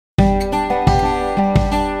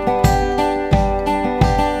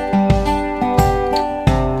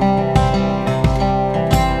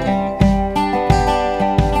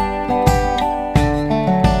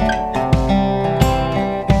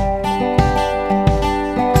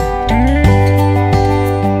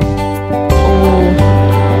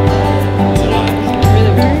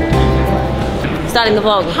the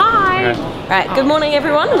vlog. Hi! Okay. Right, good morning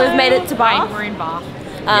everyone. We've made it to Bath. We're in Bath.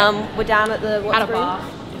 We're down at the At a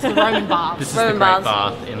bath. It's the Roman bath. This is Roman the great baths.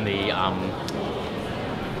 bath in the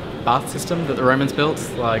bath system that the Romans built,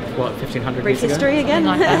 like what, 1500 Brief years ago? history again.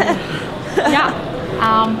 Like that.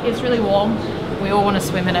 Yeah. It's really warm. We all want to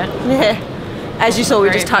swim in it. Yeah. As you saw, we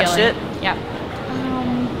Very just touched appealing. it.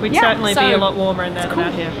 Yeah. We'd certainly be a lot warmer in there than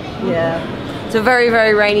out here. Yeah. It's a very,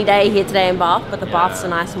 very rainy day here today in Bath, but the baths are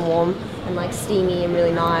nice and warm and like steamy and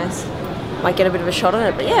really nice. Might get a bit of a shot on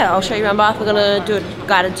it, but yeah, I'll show you around Bath. We're gonna do a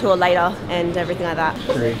guided tour later and everything like that.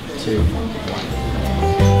 3, 2, 1.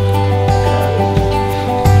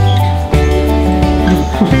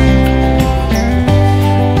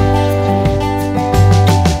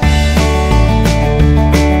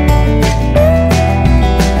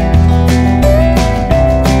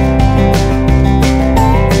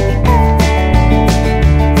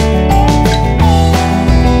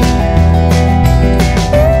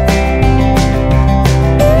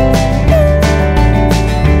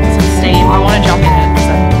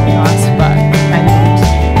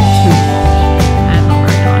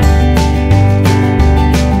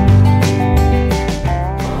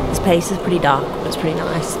 This place is pretty dark, but it's pretty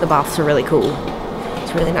nice. The baths are really cool.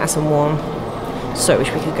 It's really nice and warm. So wish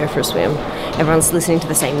we could go for a swim. Everyone's listening to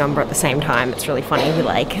the same number at the same time. It's really funny. We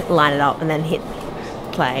like line it up and then hit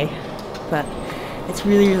play. But it's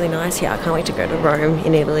really, really nice here. I can't wait to go to Rome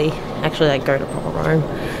in Italy. Actually, like go to proper Rome.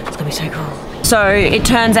 It's gonna be so cool. So it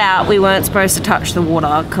turns out we weren't supposed to touch the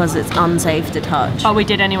water because it's unsafe to touch. But we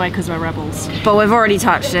did anyway because we're rebels. But we've already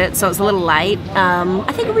touched it, so it's a little late. I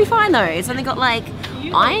think it'll be fine though. It's only got like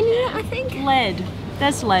iron in it, I think. Lead.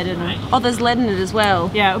 There's lead in it. Oh, there's lead in it as well.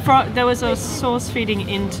 Yeah, there was a source feeding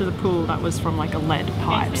into the pool that was from like a lead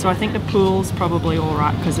pipe. So I think the pool's probably all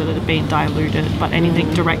right because it had been diluted, but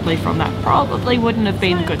anything directly from that probably wouldn't have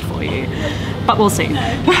been good for you. But we'll see.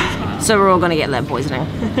 So we're all gonna get lead poisoning.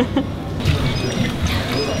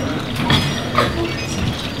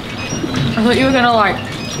 I thought you were gonna like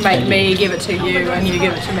make me give it to you and you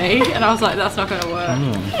give it to me, and I was like, that's not gonna work.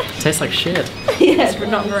 Tastes like shit. Yeah. It's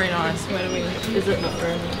not very nice. Where do we? Is it not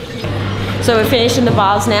very nice? So we're finished in the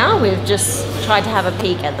baths now. We've just tried to have a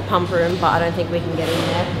peek at the pump room, but I don't think we can get in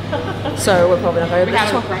there. So we're probably not going to. We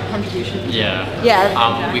have a great contribution. Yeah.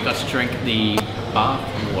 Yeah. We got to drink the bath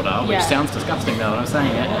water, which sounds disgusting now that I'm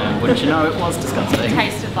saying it, and wouldn't you know, it was disgusting. It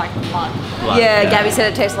tasted like blood. Yeah, Gabby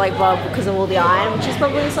said it tastes like blood because of all the iron, which is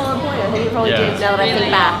probably a solid point. I think it probably did now that I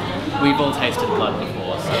think back. We've all tasted blood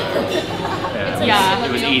before, so Yeah,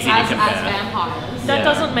 it was easy to compare. As vampires. That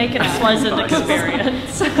doesn't make it a pleasant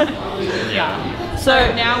experience.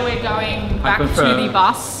 So now we're going back to the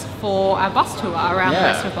bus for our bus tour around the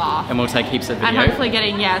rest of Bath. And we'll take heaps of video. And hopefully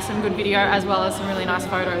getting some good video as well as some really nice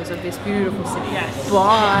photos of this beautiful city. Yes.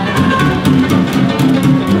 Bye.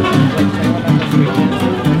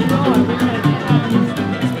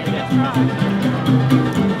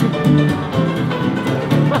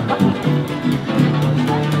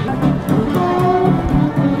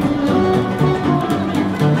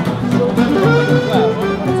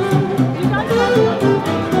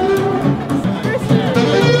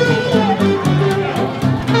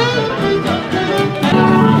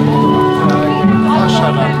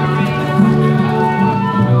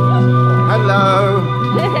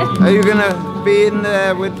 Are you gonna be in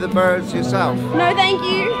there with the birds yourself? No, thank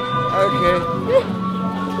you. Okay.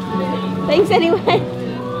 Thanks anyway.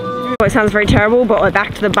 It sounds very terrible, but we're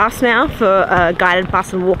back to the bus now for a guided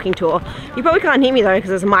bus and walking tour. You probably can't hear me though because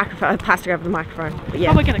there's a microphone, plastic over the microphone. But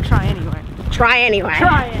yeah. Probably gonna try anyway. Try anyway.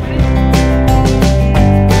 Try it.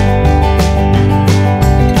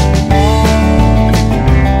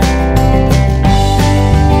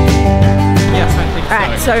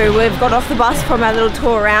 Alright, so we've got off the bus from our little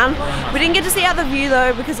tour around. We didn't get to see out the view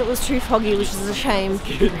though because it was too foggy, which is a shame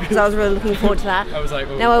because I was really looking forward to that.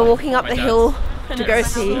 Now we're walking up the hill to go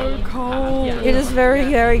see. So cold. It is very,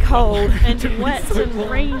 very cold. And wet and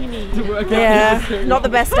rainy. Yeah, not the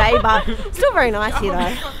best day, but still very nice here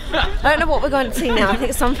though. I don't know what we're going to see now. I think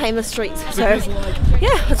it's some famous streets. So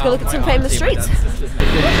yeah, let's go look at some famous streets.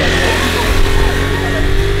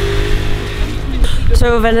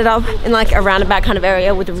 So we've ended up in like a roundabout kind of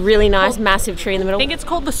area with a really nice massive tree in the middle. I think it's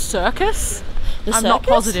called the Circus. I'm not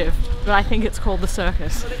positive, but I think it's called the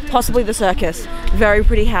Circus. Possibly the Circus. Very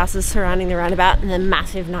pretty houses surrounding the roundabout and then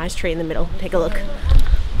massive nice tree in the middle. Take a look.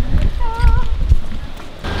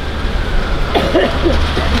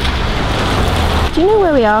 Do you know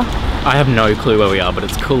where we are? I have no clue where we are, but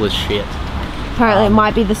it's cool as shit. Apparently it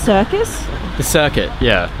might be the circus. The circuit,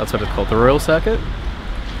 yeah, that's what it's called. The Royal Circuit?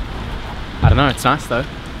 I don't know, it's nice though.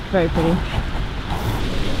 Very pretty.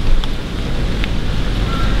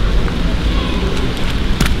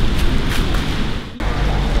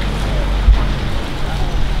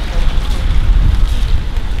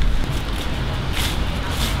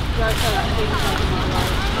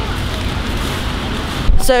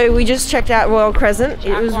 So we just checked out Royal Crescent.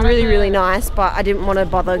 It was really, really nice, but I didn't want to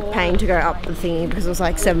bother paying to go up the thingy because it was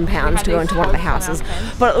like £7 to go into one of the houses.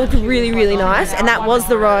 But it looked really, really nice, and that was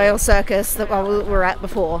the Royal Circus that we were at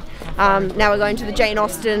before. Now we're going to the Jane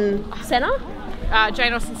Austen Centre.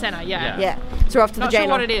 Jane Austen Centre, yeah. Yeah. So we're off to the Not Jane.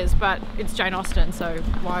 sure what it is, but it's Jane Austen, so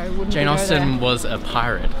why wouldn't Jane we go Austen there? was a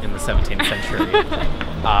pirate in the 17th century,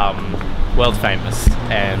 world famous,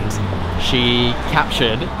 and she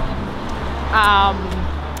captured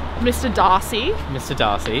Mr. Darcy. Mr.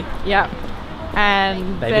 Darcy. Yeah.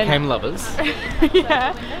 And They then, became lovers.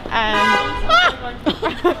 yeah.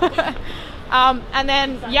 And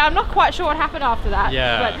then, yeah, I'm not quite sure what happened after that.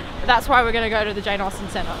 Yeah. But that's why we're going to go to the Jane Austen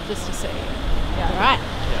Centre, just to see. Yeah. All right.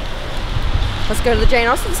 Let's go to the Jane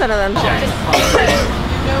Austen Centre then.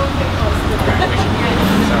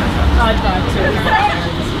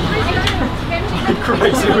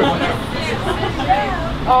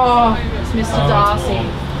 Oh, it's Mr.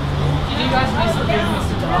 Darcy. Did you guys miss the big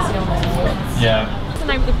Mr. Darcy on the wall? Yeah. What's the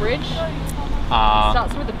name of the bridge?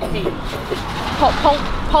 Starts with a P.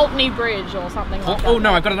 Pulteney Bridge or something like that. Oh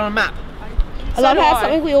no, I got it on a map. I love how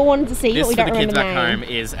something we all wanted to see, This but we for don't the kids remember the back name.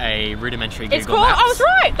 home is a rudimentary It's Google called, Maps. I was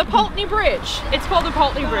right, the Pulteney Bridge. It's called the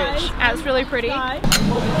Pulteney Bridge, and it's really pretty.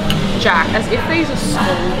 Jack, as if these are small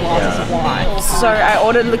glasses of wine. So I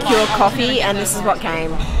ordered liqueur coffee, and this is what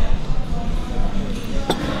came.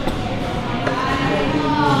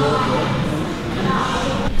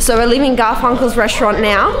 So we're leaving Garfunkel's restaurant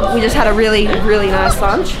now. We just had a really, really nice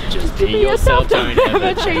lunch. Just be yourself, don't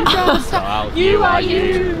ever change your style. You are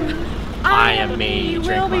you. I am me.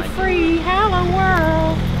 Drink my Free, hello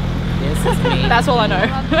world. This is me. That's all I know.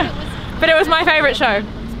 But it was my favourite show.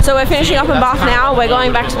 So we're finishing up in Bath now. We're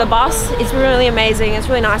going back to the bus. It's really amazing. It's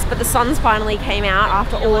really nice. But the sun's finally came out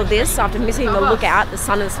after all of this. After missing the lookout, the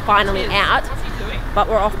sun is finally out. But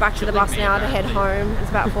we're off back to the bus now to head home. It's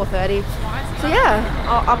about 4:30. So yeah,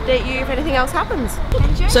 I'll update you if anything else happens.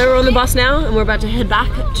 So we're on the bus now and we're about to head back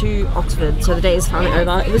to Oxford. So the day is finally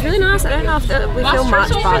over. It was really nice. I don't know if we feel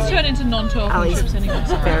much, but turn into non-talking Ali's trips anyway.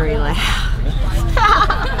 very loud.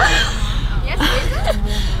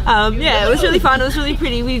 Yeah, it was really fun. It was really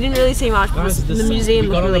pretty. We didn't really see much, but the museum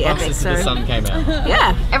was really epic. So the sun came out.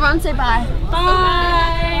 yeah, everyone say bye.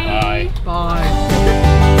 Bye. Bye. Bye.